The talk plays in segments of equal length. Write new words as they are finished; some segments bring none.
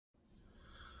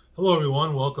Hello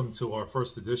everyone, welcome to our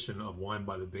first edition of Wine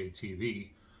by the Bay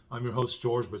TV. I'm your host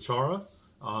George Bachara.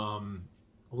 A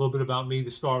little bit about me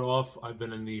to start off. I've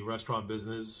been in the restaurant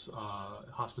business,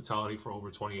 hospitality for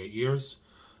over 28 years.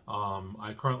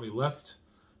 I currently left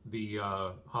the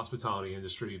hospitality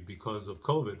industry because of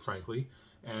COVID, frankly,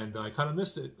 and I kind of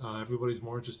missed it. Everybody's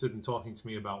more interested in talking to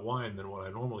me about wine than what I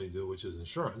normally do, which is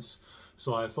insurance.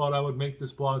 So I thought I would make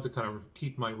this blog to kind of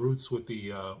keep my roots with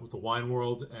the wine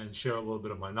world and share a little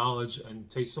bit of my knowledge and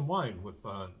taste some wine with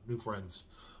new friends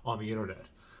on the internet.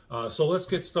 So let's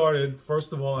get started.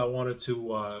 First of all, I wanted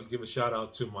to give a shout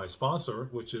out to my sponsor,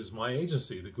 which is my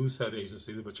agency, the Goosehead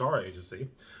Agency, the Bachara Agency.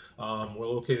 We're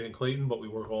located in Clayton, but we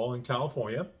work all in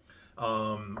California.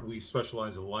 We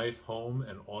specialize in life, home,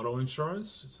 and auto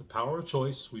insurance. It's the power of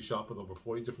choice. We shop with over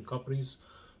 40 different companies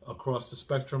across the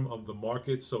spectrum of the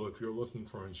market. So if you're looking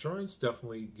for insurance,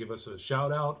 definitely give us a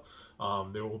shout out.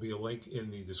 There will be a link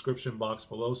in the description box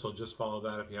below, so just follow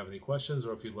that if you have any questions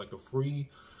or if you'd like a free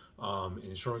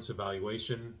insurance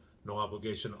evaluation. No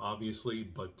obligation, obviously,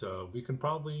 but we can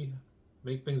probably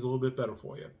make things a little bit better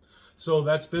for you. So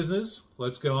that's business.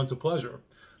 Let's get on to pleasure.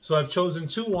 So I've chosen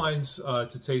two wines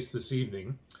to taste this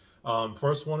evening.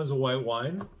 First one is a white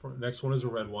wine. Next one is a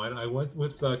red wine. I went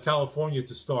with California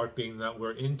to start, being that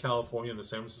we're in California in the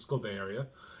San Francisco Bay Area,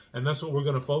 and that's what we're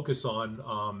going to focus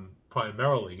on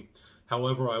primarily.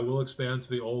 However, I will expand to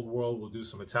the old world. We'll do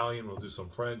some Italian, we'll do some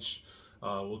French,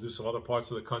 we'll do some other parts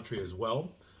of the country as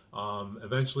well.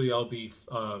 Eventually, I'll be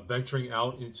venturing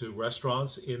out into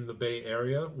restaurants in the Bay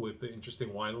Area with the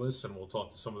interesting wine lists, and we'll talk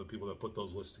to some of the people that put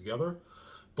those lists together.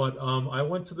 But I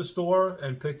went to the store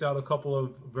and picked out a couple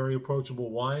of very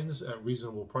approachable wines at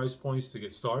reasonable price points to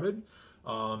get started.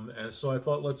 And so I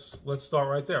thought let's start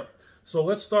right there. So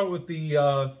let's start with the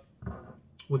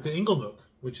Inglenook,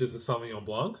 which is the Sauvignon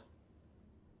Blanc.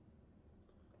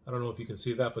 I don't know if you can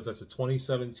see that, but that's a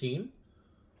 2017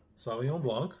 Sauvignon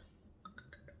Blanc.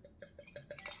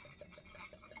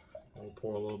 We'll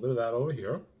pour a little bit of that over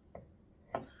here.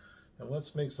 And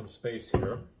let's make some space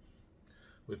here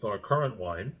with our current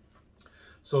wine.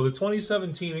 So the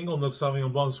 2017 Inglenook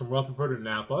Sauvignon Blanc is from Rutherford in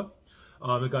Napa.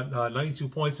 It got 92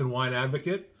 points in Wine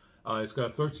Advocate. It's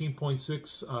got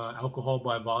 13.6 alcohol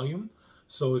by volume.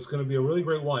 So it's going to be a really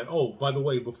great wine. Oh, by the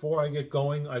way, before I get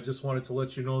going, I just wanted to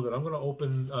let you know that I'm going to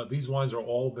open, these wines are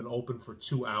all been open for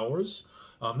 2 hours.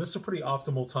 This is a pretty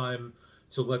optimal time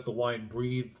to let the wine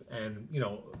breathe, and you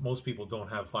know, most people don't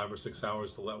have 5 or 6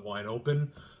 hours to let wine open.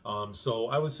 So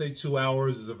I would say 2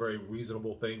 hours is a very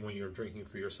reasonable thing when you're drinking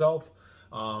for yourself.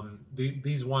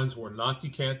 These wines were not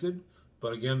decanted,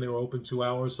 but again, they were open 2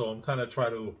 hours, so I'm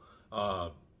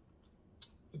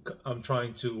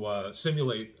trying to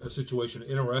simulate a situation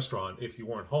in a restaurant if you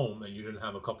weren't home and you didn't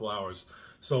have a couple hours.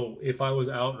 So if I was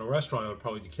out in a restaurant, I would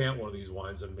probably decant one of these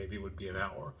wines, and maybe it would be an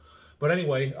hour. But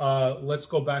anyway, let's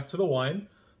go back to the wine.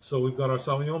 So we've got our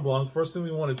Sauvignon Blanc. First thing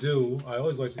we want to do, I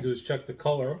always like to do, is check the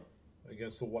color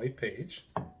against the white page.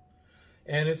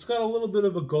 And it's got a little bit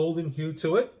of a golden hue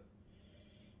to it.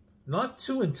 Not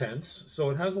too intense,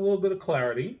 so it has a little bit of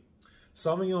clarity.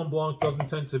 Sauvignon Blanc doesn't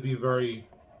tend to be very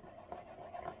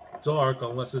dark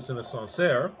unless it's in a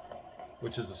Sancerre,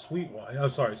 which is a sweet wine. Oh,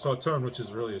 sorry, Sauterne, which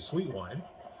is really a sweet wine.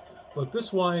 But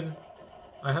this wine,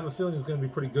 I have a feeling it's going to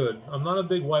be pretty good. I'm not a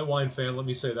big white wine fan, let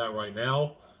me say that right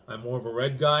now. I'm more of a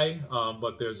red guy,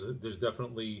 but there's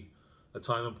definitely a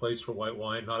time and place for white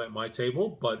wine, not at my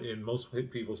table, but in most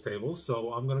people's tables.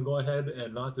 So I'm going to go ahead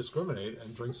and not discriminate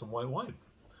and drink some white wine.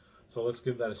 So let's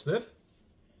give that a sniff.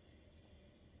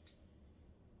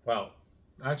 Wow,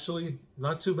 actually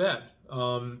not too bad.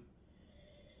 I'm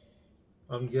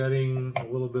getting a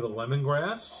little bit of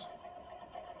lemongrass.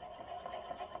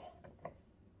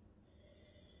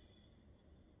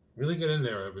 Really get in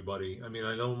there, everybody. I mean,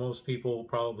 I know most people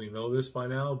probably know this by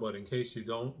now, but in case you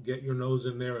don't, get your nose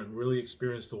in there and really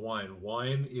experience the wine.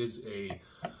 Wine is a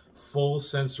full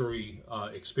sensory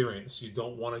experience. You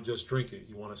don't want to just drink it.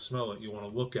 You want to smell it. You want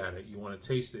to look at it. You want to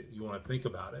taste it. You want to think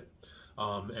about it.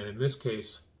 And in this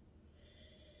case,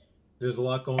 there's a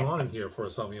lot going on in here for a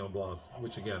Sauvignon Blanc,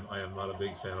 which again, I am not a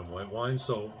big fan of white wine,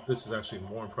 so this is actually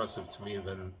more impressive to me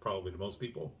than probably to most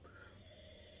people.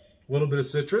 A little bit of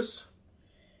citrus.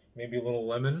 Maybe a little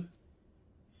lemon.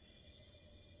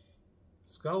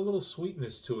 It's got a little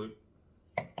sweetness to it.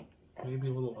 Maybe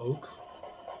a little oak.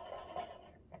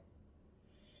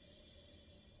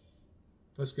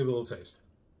 Let's give it a little taste.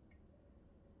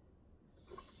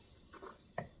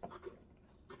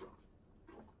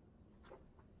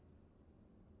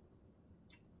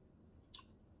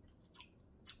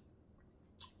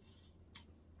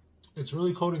 It's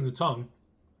really coating the tongue.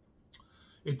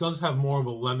 it does have more of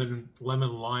a lemon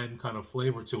lime kind of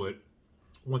flavor to it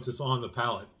once it's on the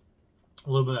palate. A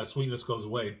little bit of that sweetness goes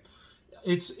away.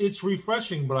 It's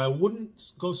refreshing, but I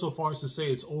wouldn't go so far as to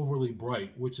say it's overly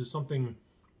bright, which is something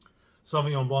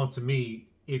Sauvignon Blanc to me,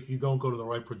 if you don't go to the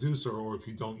right producer or if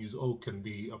you don't use oak, can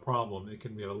be a problem. It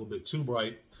can be a little bit too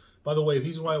bright. By the way,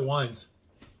 these white wines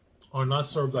are not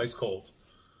served ice cold.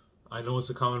 I know it's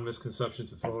a common misconception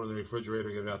to throw it in the refrigerator,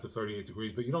 get it out to 38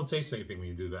 degrees, but you don't taste anything when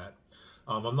you do that.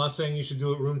 I'm not saying you should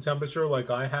do it room temperature like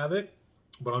I have it,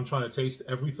 but I'm trying to taste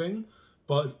everything.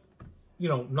 But, you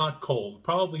know, not cold.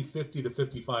 Probably 50 to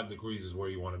 55 degrees is where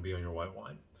you want to be on your white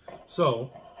wine.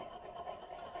 So,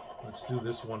 let's do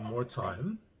this one more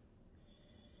time.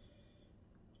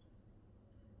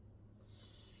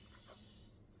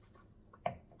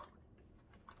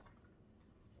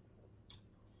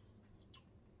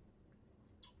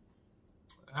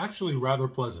 Actually, rather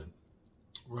pleasant.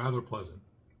 Rather pleasant.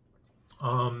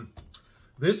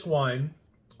 This wine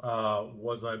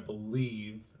was, I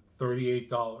believe,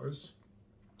 $38.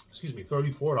 Excuse me,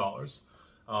 $34.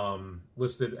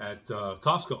 Listed at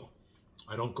Costco.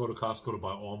 I don't go to Costco to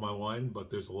buy all my wine, but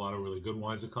there's a lot of really good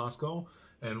wines at Costco.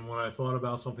 And when I thought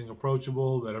about something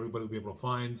approachable that everybody would be able to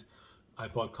find, I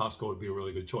thought Costco would be a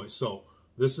really good choice. So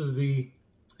this is the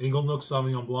Inglenook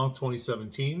Sauvignon Blanc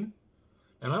 2017.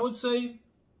 And I would say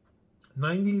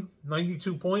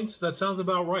 92 points. That sounds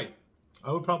about right.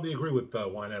 I would probably agree with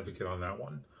Wine Advocate on that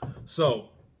one. So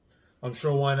I'm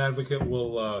sure Wine Advocate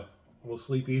will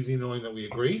sleep easy knowing that we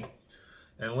agree.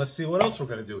 And let's see what else we're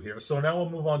going to do here. So now we'll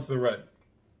move on to the red.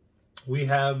 We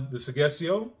have the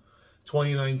Seghesio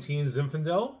 2019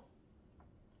 Zinfandel.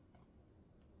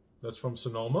 That's from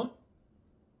Sonoma.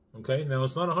 Okay, now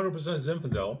it's not 100%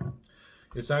 Zinfandel.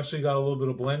 It's actually got a little bit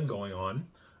of blend going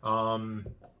on.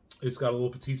 It's got a little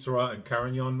Petit Syrah and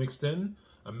Carignan mixed in,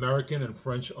 American and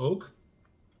French oak.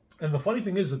 And the funny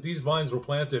thing is that these vines were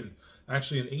planted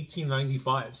actually in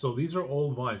 1895. So these are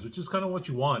old vines, which is kind of what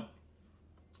you want,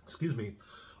 excuse me,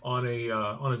 on a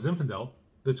Zinfandel.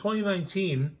 The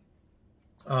 2019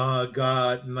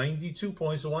 got 92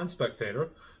 points of Wine Spectator,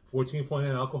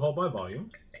 14.8 alcohol by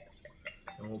volume.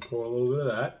 And we'll pour a little bit of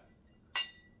that.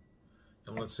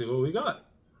 And let's see what we got.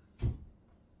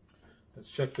 Let's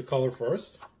check the color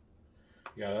first.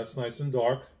 Yeah, that's nice and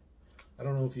dark. I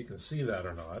don't know if you can see that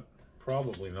or not.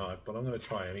 Probably not, but I'm going to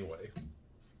try anyway.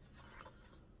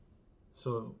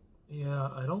 So, yeah,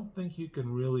 I don't think you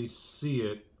can really see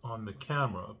it on the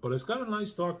camera, but it's got a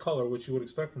nice dark color, which you would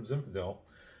expect from Zinfandel.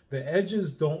 The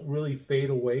edges don't really fade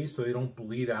away, so they don't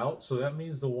bleed out. So that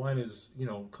means the wine is, you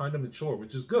know, kind of mature,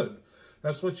 which is good.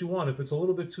 That's what you want. If it's a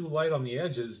little bit too light on the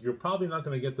edges, you're probably not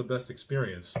going to get the best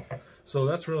experience. So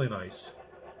that's really nice.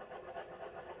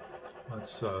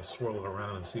 Let's swirl it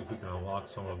around and see if we can unlock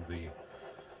some of the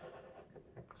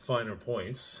finer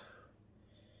points.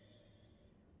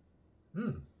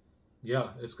 Yeah,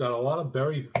 it's got a lot of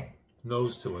berry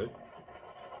nose to it.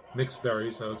 Mixed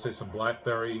berries. I would say some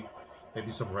blackberry,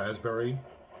 maybe some raspberry.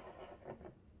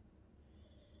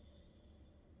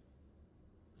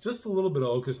 Just a little bit of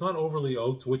oak. It's not overly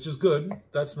oaked, which is good.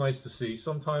 That's nice to see.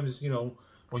 Sometimes, you know,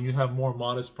 when you have more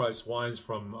modest priced wines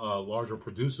from larger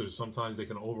producers, sometimes they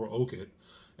can over oak it.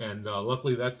 And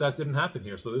luckily that didn't happen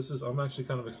here. So this is, I'm actually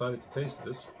kind of excited to taste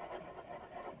this.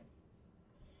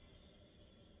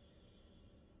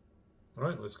 All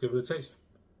right, let's give it a taste.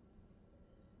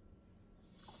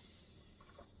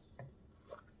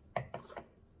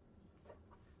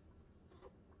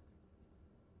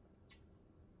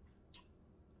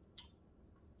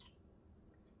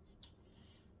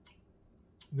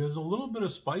 There's a little bit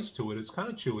of spice to it. It's kind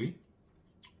of chewy.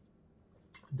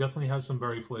 Definitely has some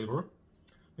berry flavor.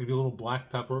 Maybe a little black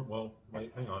pepper. Well,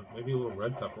 wait, hang on. Maybe a little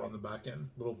red pepper on the back end.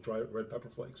 Little dry red pepper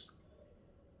flakes.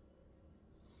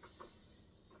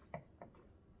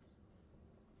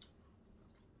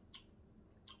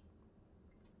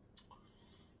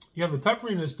 Yeah, the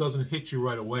pepperiness doesn't hit you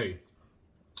right away,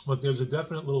 but there's a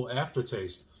definite little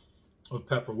aftertaste of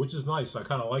pepper, which is nice. I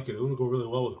kind of like it. It would go really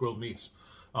well with grilled meats.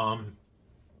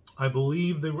 I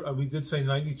believe we did say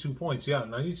 92 points. Yeah,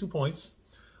 92 points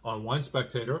on Wine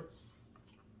Spectator.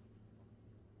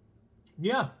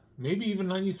 Yeah, maybe even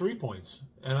 93 points.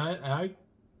 And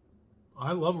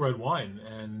I love red wine,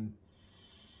 and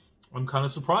I'm kind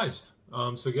of surprised.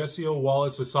 Seghesio, while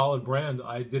it's a solid brand,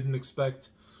 I didn't expect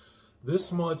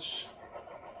this much.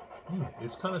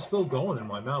 It's kind of still going in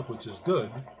my mouth, which is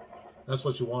good. That's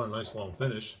what you want, a nice long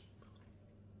finish.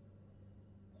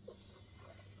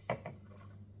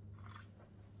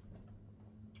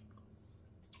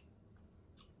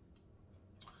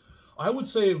 I would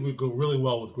say it would go really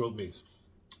well with grilled meats.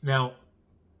 Now,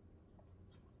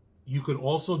 You could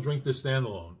also drink this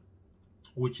standalone,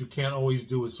 which you can't always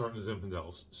do with certain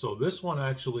Zinfandels. So this one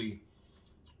actually,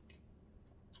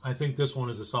 I think this one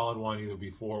is a solid wine either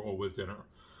before or with dinner.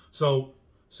 So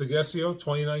Seghesio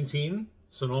 2019,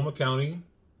 Sonoma County,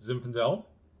 Zinfandel.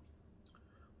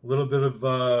 A little bit of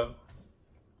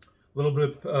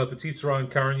Petit Syrah and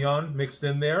Carignan mixed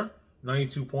in there.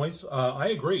 92 points. I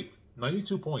agree.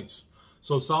 92 points.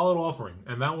 So solid offering.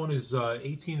 And that one is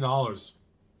 $18.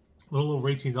 A little over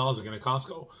 $18 again at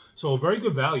Costco. So a very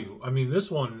good value. I mean, this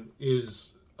one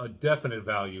is a definite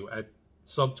value at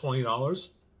sub $20.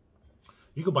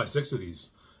 You could buy 6 of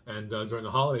these. And during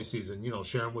the holiday season, you know,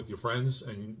 share them with your friends,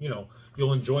 and you know,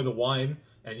 you'll enjoy the wine,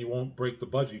 and you won't break the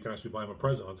budget. You can actually buy them a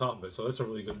present on top of it. So that's a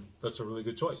really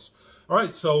good choice. All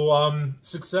right, so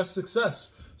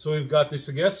success. So we've got the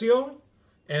Seghesio,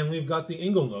 and we've got the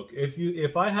Inglenook.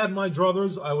 If I had my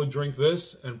druthers, I would drink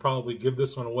this and probably give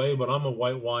this one away. But I'm a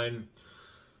white wine.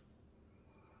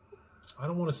 I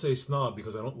don't want to say snob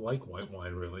because I don't like white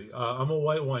wine really. I'm a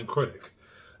white wine critic.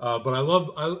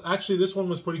 But actually, this one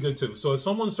was pretty good too. So if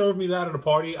someone served me that at a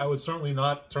party, I would certainly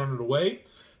not turn it away.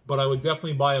 But I would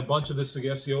definitely buy a bunch of this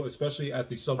Seghesio, especially at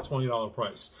the sub $20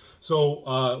 price.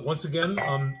 So once again,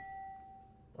 I'm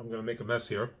going to make a mess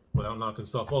here without knocking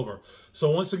stuff over.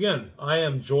 So once again, I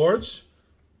am George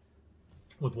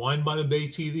with Wine by the Bay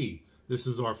TV. This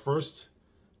is our first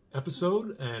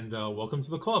episode, and welcome to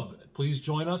the club. Please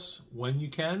join us when you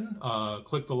can.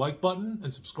 Click the like button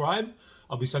and subscribe.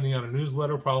 I'll be sending out a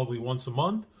newsletter probably once a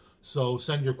month, so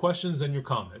send your questions and your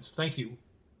comments. Thank you.